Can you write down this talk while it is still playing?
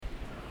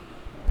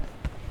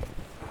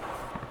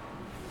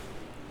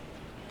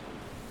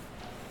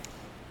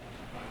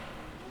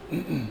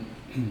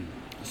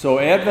So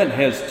Advent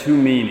has two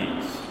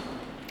meanings.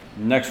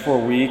 The next 4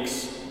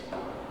 weeks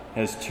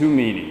has two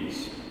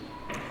meanings.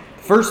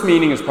 The first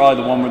meaning is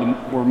probably the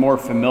one we're more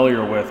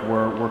familiar with,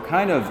 where we're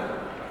kind of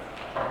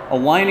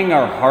aligning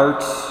our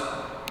hearts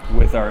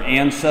with our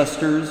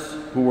ancestors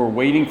who were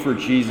waiting for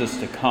Jesus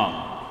to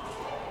come.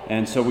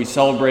 And so we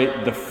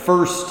celebrate the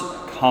first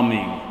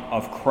coming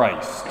of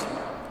Christ.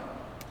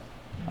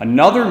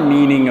 Another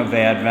meaning of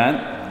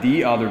Advent,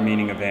 the other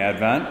meaning of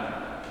Advent,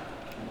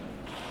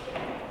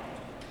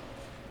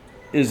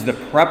 is the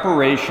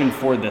preparation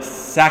for the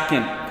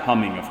second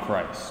coming of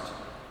Christ.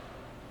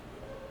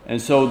 And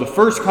so the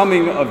first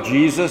coming of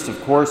Jesus, of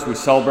course, we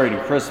celebrate in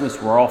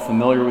Christmas. We're all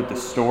familiar with the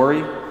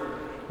story.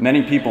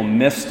 Many people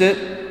missed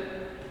it.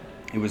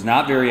 It was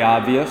not very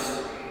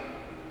obvious.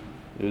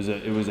 It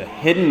was a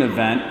hidden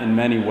event in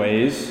many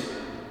ways.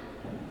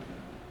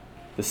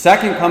 The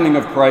second coming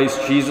of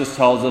Christ, Jesus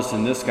tells us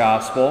in this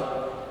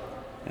gospel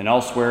and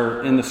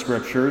elsewhere in the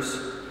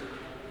scriptures,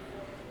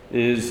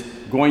 is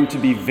going to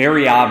be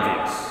very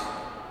obvious.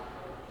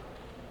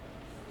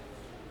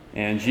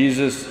 And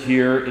Jesus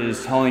here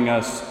is telling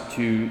us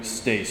to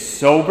stay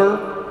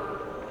sober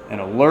and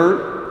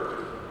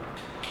alert,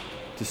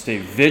 to stay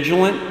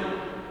vigilant,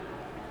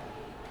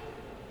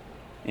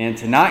 and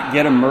to not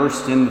get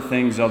immersed in the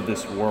things of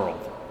this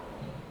world.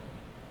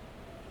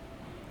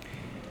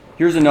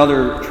 Here's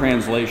another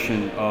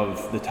translation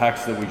of the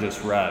text that we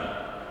just read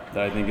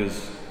that I think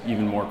is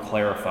even more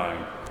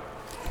clarifying.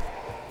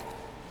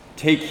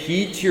 Take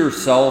heed to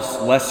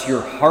yourselves, lest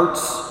your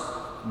hearts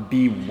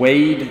be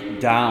weighed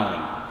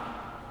down.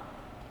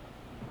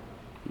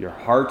 Your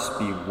hearts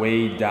be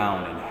weighed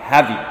down and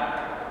heavy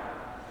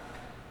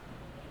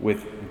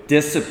with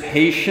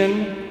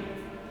dissipation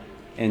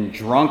and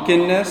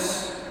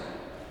drunkenness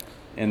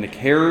and the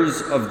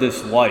cares of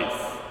this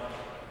life.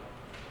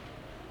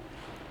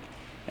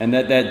 And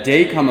that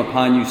day come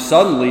upon you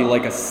suddenly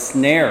like a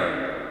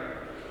snare.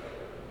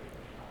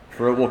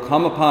 For it will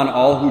come upon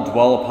all who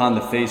dwell upon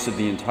the face of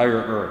the entire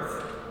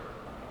earth.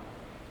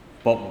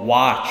 But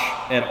watch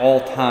at all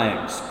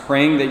times,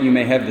 praying that you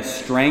may have the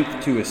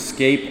strength to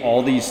escape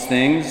all these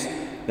things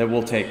that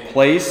will take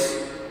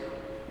place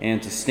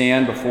and to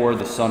stand before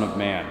the Son of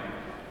Man.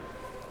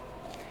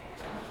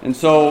 And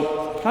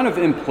so, kind of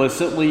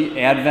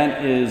implicitly,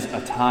 Advent is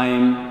a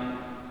time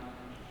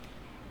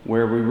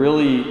where we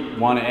really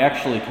want to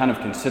actually kind of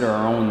consider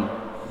our own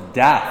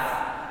death.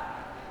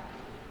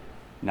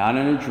 Not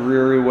in a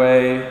dreary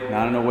way,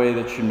 not in a way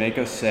that should make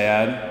us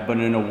sad, but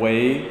in a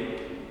way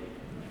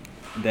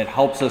that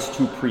helps us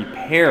to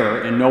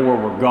prepare and know where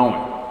we're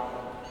going.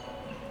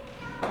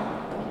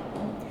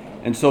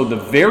 And so the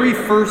very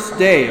first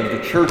day of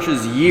the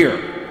church's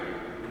year,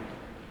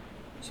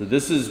 so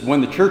this is when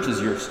the church's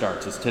year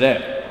starts, it's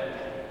today.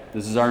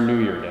 This is our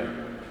New Year day.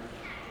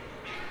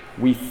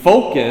 We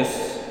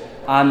focus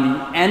on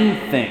the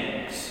end things.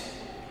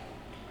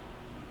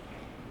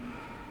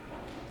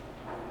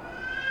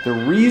 The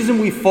reason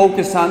we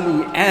focus on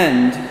the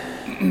end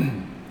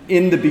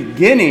in the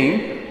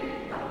beginning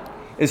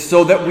is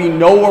so that we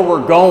know where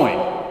we're going.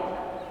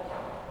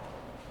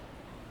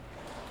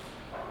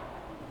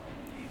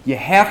 You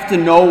have to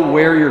know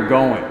where you're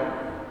going.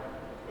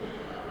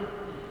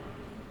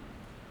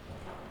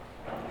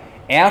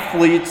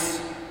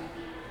 Athletes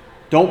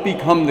don't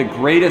become the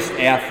greatest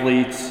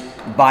athletes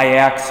by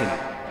accident.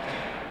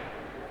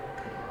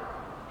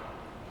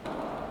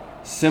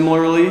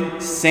 Similarly,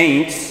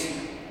 saints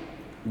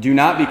do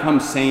not become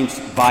saints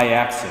by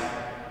accident.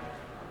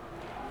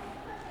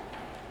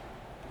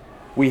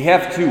 We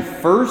have to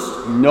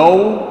first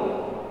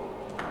know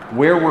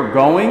where we're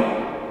going,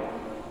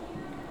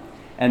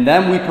 and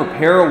then we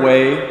prepare a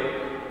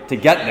way to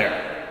get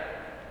there.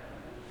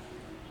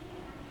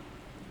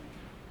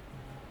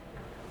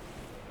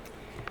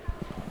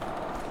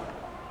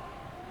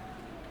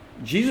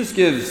 Jesus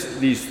gives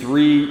these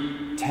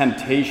 3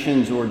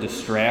 temptations or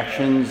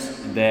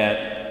distractions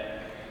that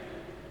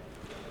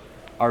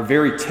are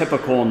very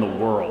typical in the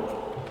world,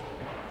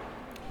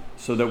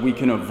 so that we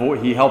can avoid,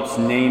 he helps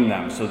name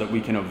them so that we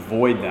can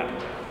avoid them.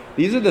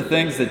 These are the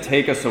things that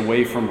take us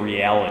away from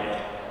reality,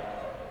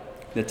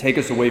 that take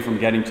us away from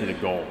getting to the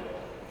goal.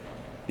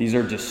 These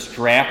are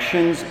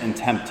distractions and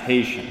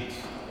temptations.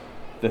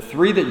 The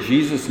 3 that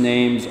Jesus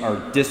names are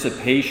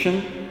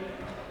dissipation,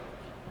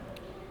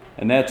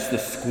 and that's the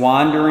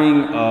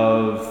squandering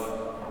of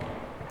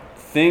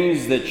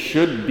things that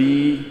should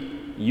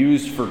be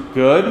used for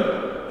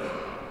good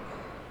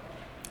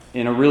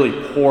in a really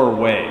poor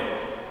way.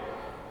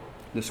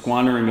 The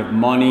squandering of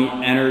money,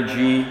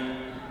 energy,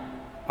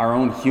 our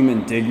own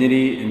human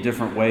dignity in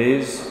different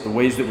ways, the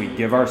ways that we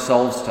give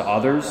ourselves to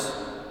others,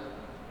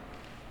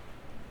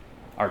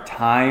 our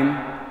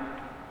time.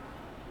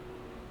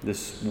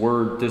 This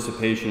word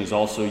dissipation is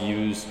also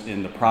used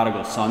in the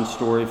prodigal son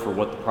story for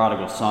what the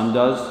prodigal son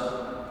does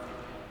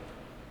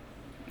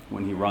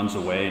when he runs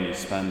away and he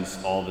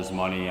spends all of his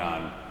money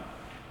on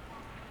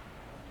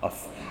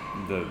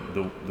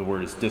the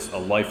word is a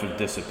life of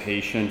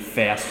dissipation,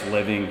 fast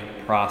living,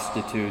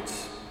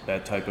 prostitutes,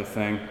 that type of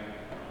thing.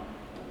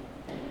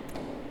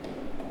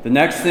 The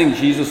next thing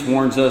Jesus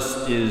warns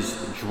us is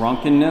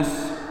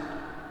drunkenness.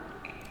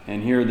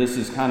 And here this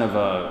is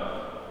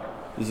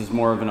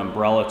more of an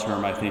umbrella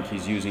term I think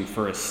he's using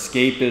for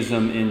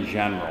escapism in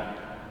general,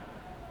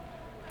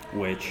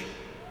 which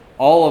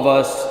all of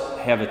us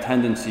have a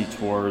tendency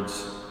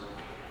towards.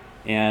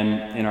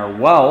 And in our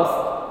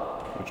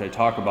wealth, which I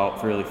talk about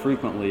fairly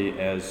frequently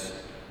as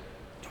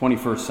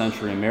 21st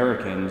century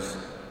Americans,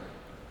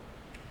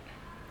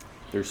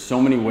 there's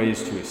so many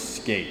ways to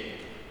escape.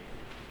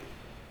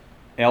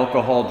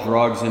 Alcohol,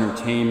 drugs,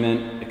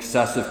 entertainment,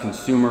 excessive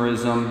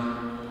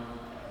consumerism,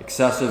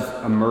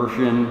 excessive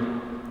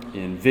immersion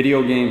in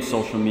video games,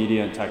 social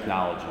media, and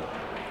technology.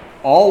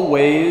 All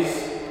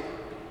ways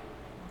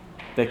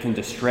that can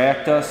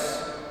distract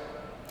us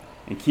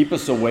and keep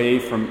us away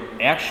from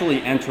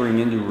actually entering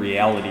into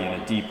reality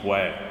in a deep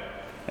way.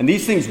 And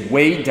these things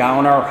weigh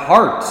down our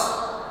hearts.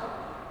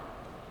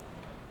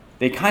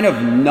 They kind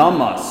of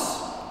numb us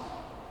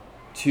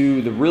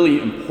to the really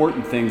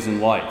important things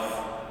in life.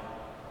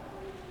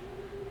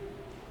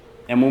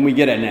 And when we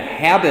get in a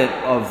habit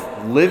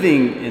of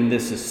living in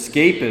this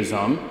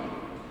escapism,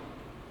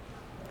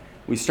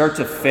 we start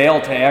to fail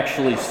to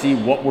actually see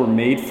what we're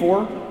made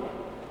for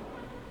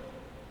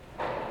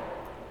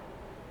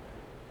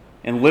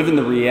and live in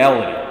the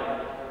reality.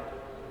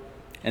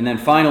 And then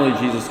finally,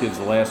 Jesus gives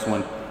the last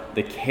one,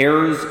 the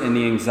cares and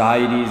the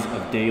anxieties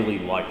of daily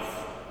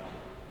life.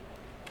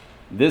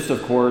 This,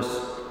 of course,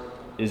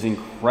 is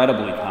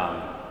incredibly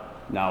common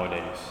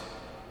nowadays,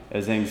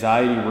 as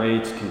anxiety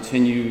rates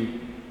continue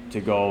to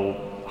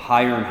go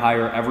higher and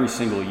higher every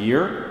single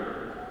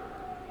year.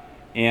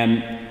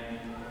 And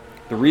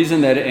the reason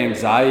that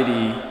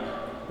anxiety,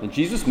 and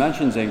Jesus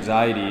mentions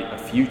anxiety a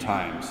few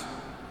times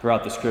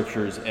throughout the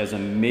scriptures as a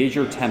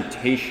major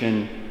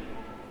temptation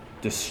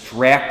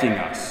distracting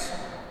us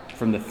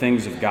from the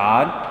things of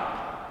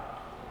God,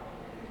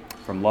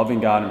 from loving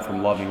God and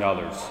from loving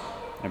others,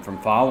 and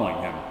from following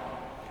Him.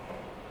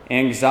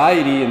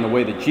 Anxiety, in the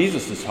way that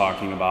Jesus is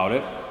talking about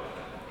it,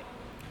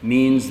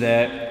 means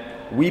that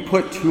we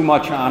put too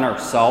much on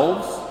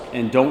ourselves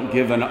and don't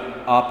give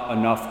up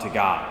enough to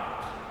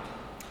God.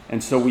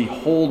 And so we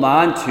hold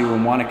on to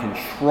and want to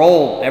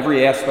control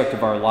every aspect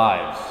of our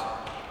lives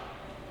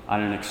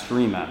on an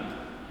extreme end.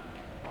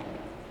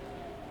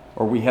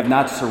 Or we have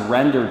not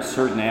surrendered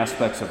certain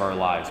aspects of our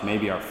lives,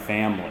 maybe our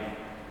family,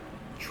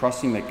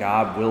 trusting that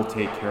God will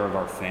take care of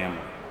our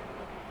family,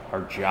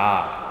 our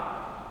job.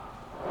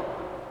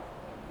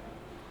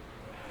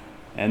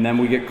 And then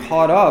we get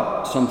caught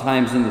up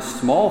sometimes in the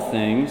small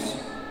things,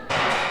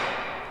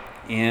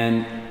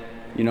 and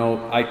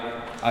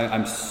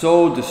I'm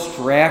so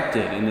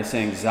distracted in this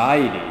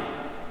anxiety,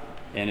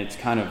 and it's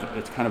kind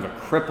of a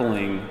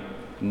crippling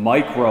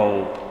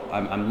micro.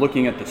 I'm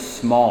looking at the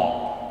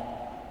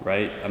small,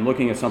 right? I'm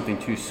looking at something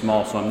too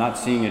small, so I'm not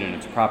seeing it in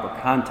its proper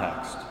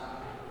context.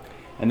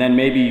 And then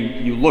maybe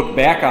you look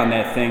back on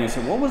that thing and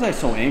say, what was I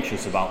so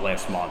anxious about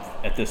last month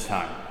at this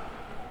time?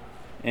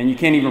 And you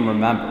can't even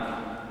remember.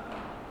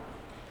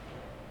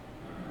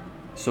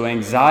 So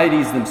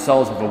anxieties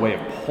themselves have a way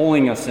of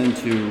pulling us in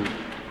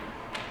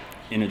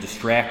a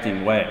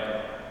distracting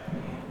way.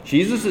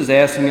 Jesus is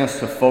asking us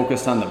to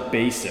focus on the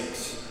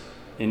basics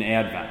in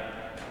Advent,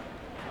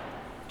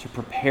 to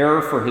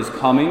prepare for His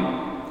coming,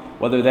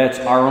 whether that's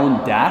our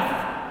own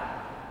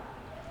death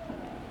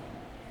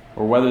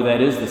or whether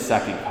that is the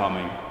second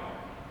coming.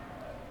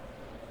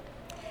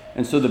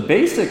 And so the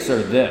basics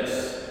are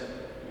this.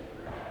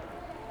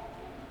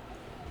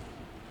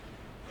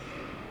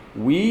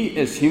 We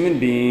as human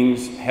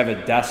beings have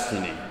a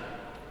destiny,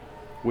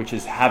 which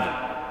is heaven.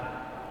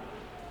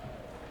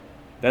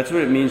 That's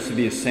what it means to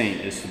be a saint,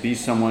 is to be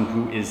someone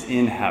who is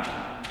in heaven,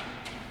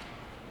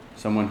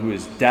 someone who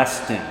is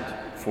destined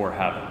for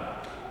heaven.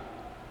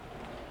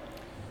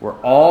 We're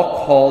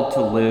all called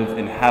to live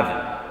in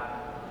heaven.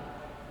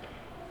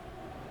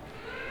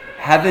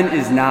 Heaven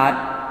is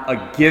not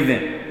a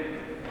given.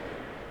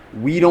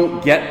 We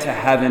don't get to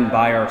heaven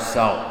by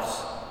ourselves.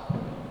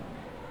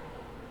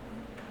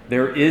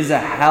 There is a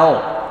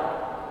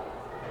hell.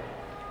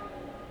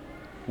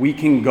 We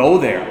can go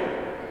there.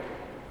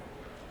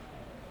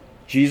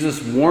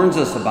 Jesus warns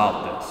us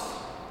about this.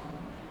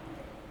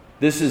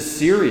 This is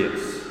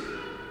serious.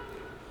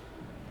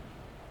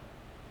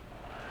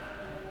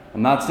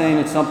 I'm not saying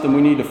it's something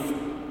we need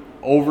to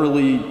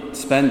overly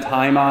spend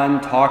time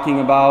on talking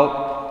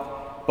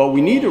about, but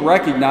we need to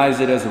recognize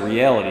it as a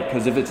reality,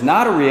 because if it's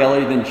not a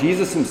reality, then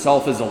Jesus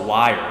Himself is a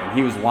liar, and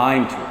He was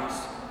lying to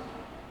us.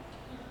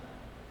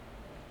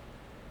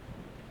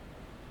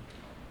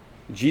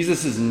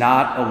 Jesus is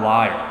not a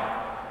liar.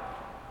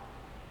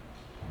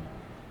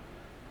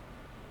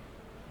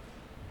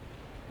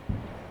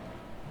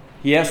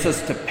 He asks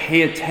us to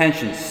pay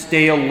attention,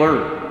 stay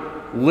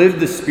alert, live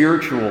the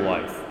spiritual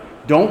life.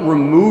 Don't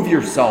remove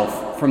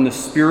yourself from the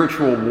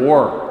spiritual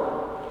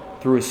war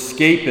through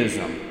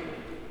escapism,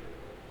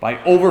 by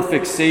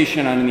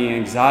overfixation on the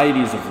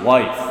anxieties of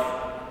life,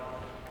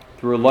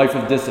 through a life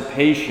of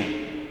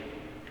dissipation.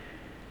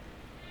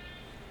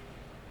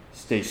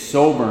 Stay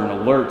sober and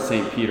alert,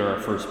 St. Peter, our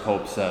first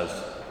pope, says.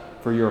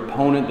 For your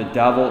opponent, the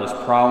devil, is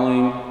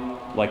prowling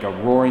like a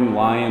roaring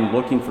lion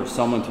looking for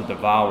someone to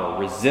devour.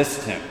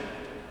 Resist him,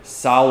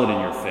 solid in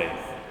your faith.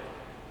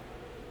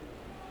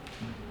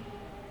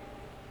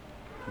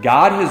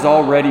 God has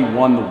already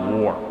won the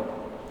war.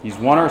 He's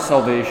won our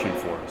salvation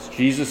for us.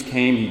 Jesus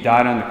came, he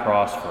died on the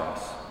cross for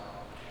us.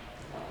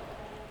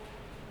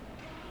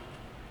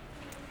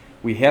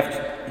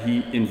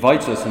 He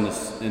invites us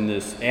in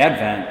this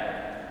Advent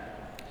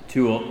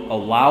to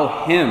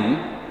allow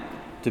him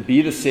to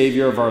be the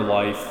Savior of our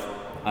life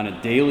on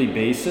a daily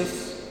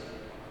basis,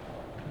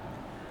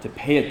 to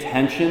pay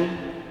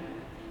attention,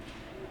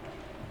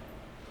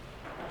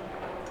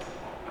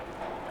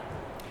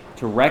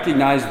 to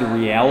recognize the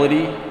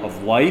reality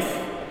of life,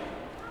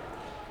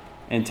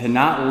 and to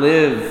not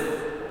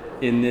live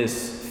in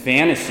this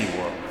fantasy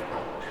world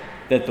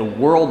that the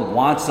world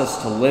wants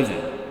us to live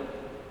in.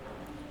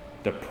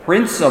 The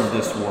prince of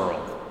this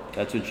world,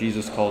 that's what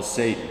Jesus calls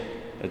Satan.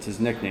 That's his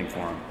nickname for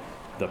him.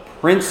 The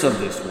prince of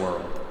this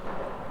world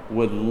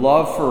would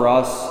love for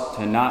us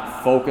to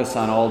not focus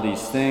on all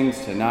these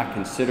things, to not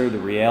consider the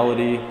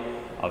reality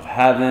of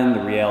heaven,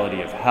 the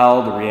reality of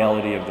hell, the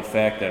reality of the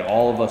fact that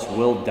all of us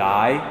will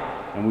die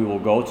and we will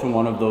go to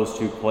one of those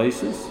two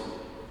places.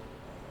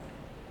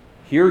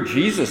 Here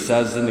Jesus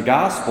says in the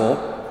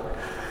gospel,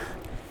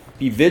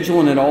 be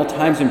vigilant at all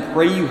times and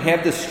pray you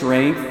have the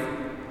strength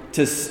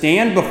to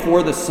stand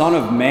before the Son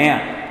of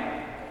Man.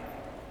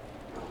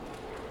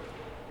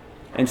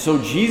 And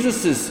so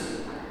Jesus'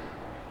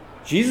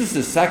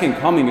 second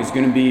coming is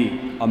going to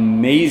be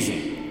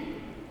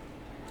amazing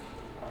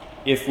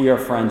if we are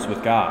friends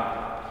with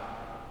God.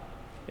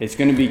 It's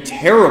going to be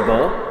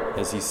terrible,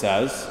 as he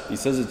says. He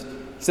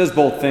says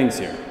both things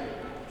here,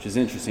 which is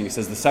interesting. He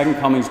says the second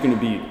coming is going to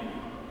be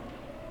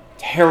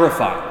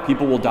terrifying.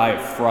 People will die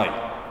of fright.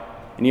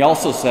 And he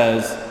also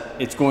says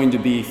it's going to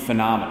be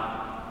phenomenal.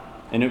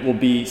 And it will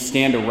be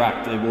stand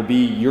erect. It will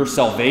be your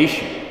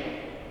salvation.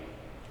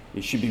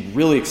 You should be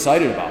really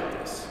excited about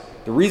this.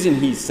 The reason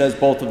he says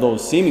both of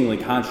those seemingly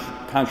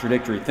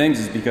contradictory things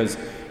is because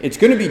it's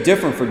going to be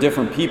different for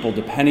different people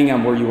depending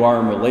on where you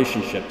are in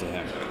relationship to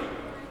him.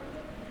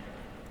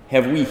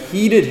 Have we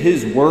heeded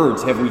his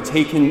words? Have we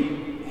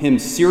taken him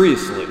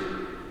seriously?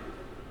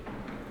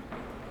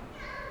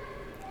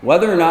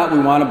 Whether or not we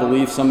want to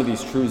believe some of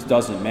these truths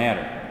doesn't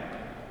matter.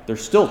 They're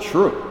still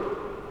true.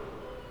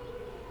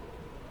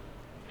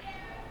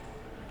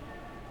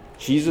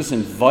 Jesus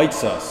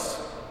invites us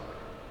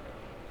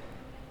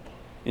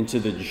into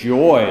the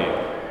joy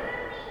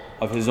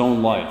of his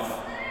own life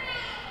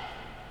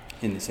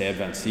in this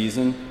Advent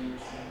season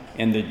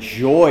and the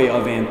joy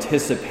of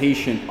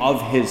anticipation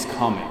of his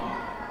coming.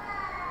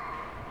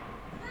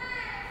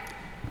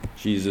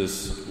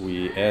 Jesus,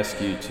 we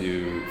ask you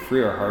to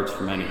free our hearts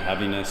from any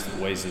heaviness that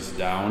weighs us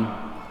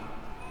down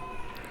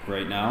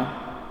right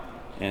now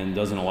and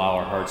doesn't allow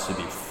our hearts to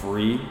be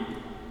free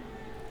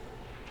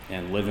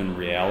and live in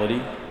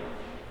reality.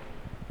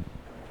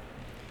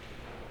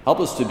 Help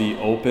us to be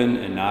open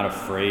and not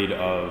afraid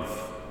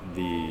of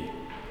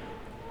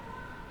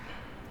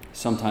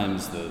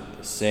sometimes the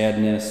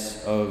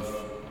sadness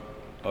of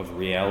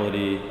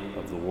reality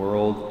of the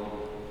world,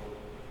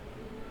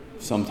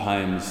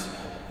 sometimes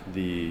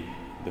the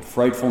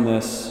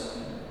frightfulness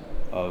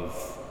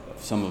of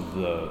some of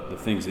the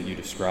things that you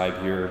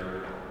describe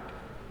here.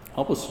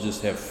 Help us to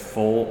just have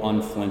full,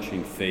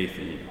 unflinching faith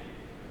in you.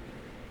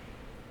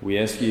 We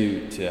ask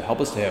you to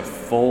help us to have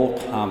full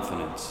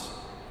confidence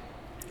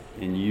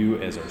in you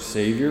as our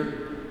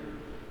Savior,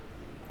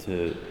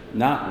 to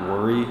not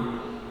worry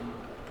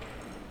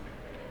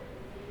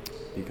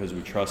because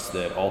we trust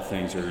that all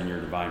things are in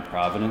your divine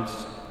providence.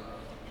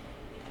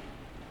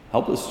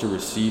 Help us to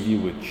receive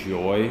you with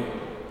joy.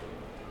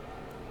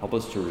 Help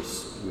us to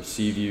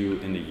receive you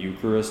in the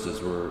Eucharist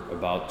as we're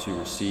about to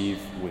receive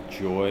with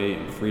joy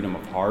and freedom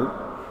of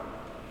heart.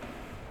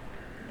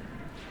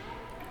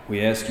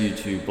 We ask you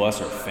to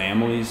bless our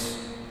families.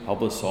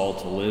 Help us all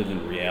to live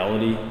in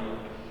reality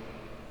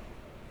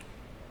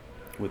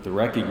with the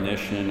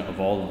recognition of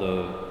all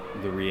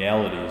the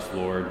realities,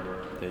 Lord,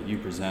 that you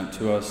present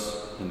to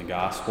us in the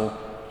gospel.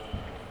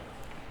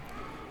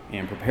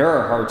 And prepare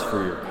our hearts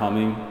for your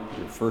coming,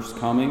 your first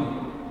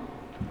coming.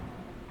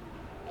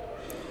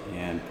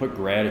 And put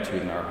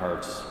gratitude in our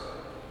hearts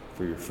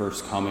for your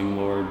first coming,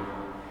 Lord.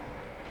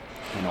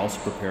 And also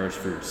prepare us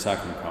for your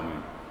second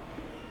coming.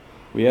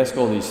 We ask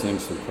all these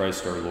things through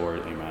Christ our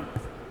Lord. Amen.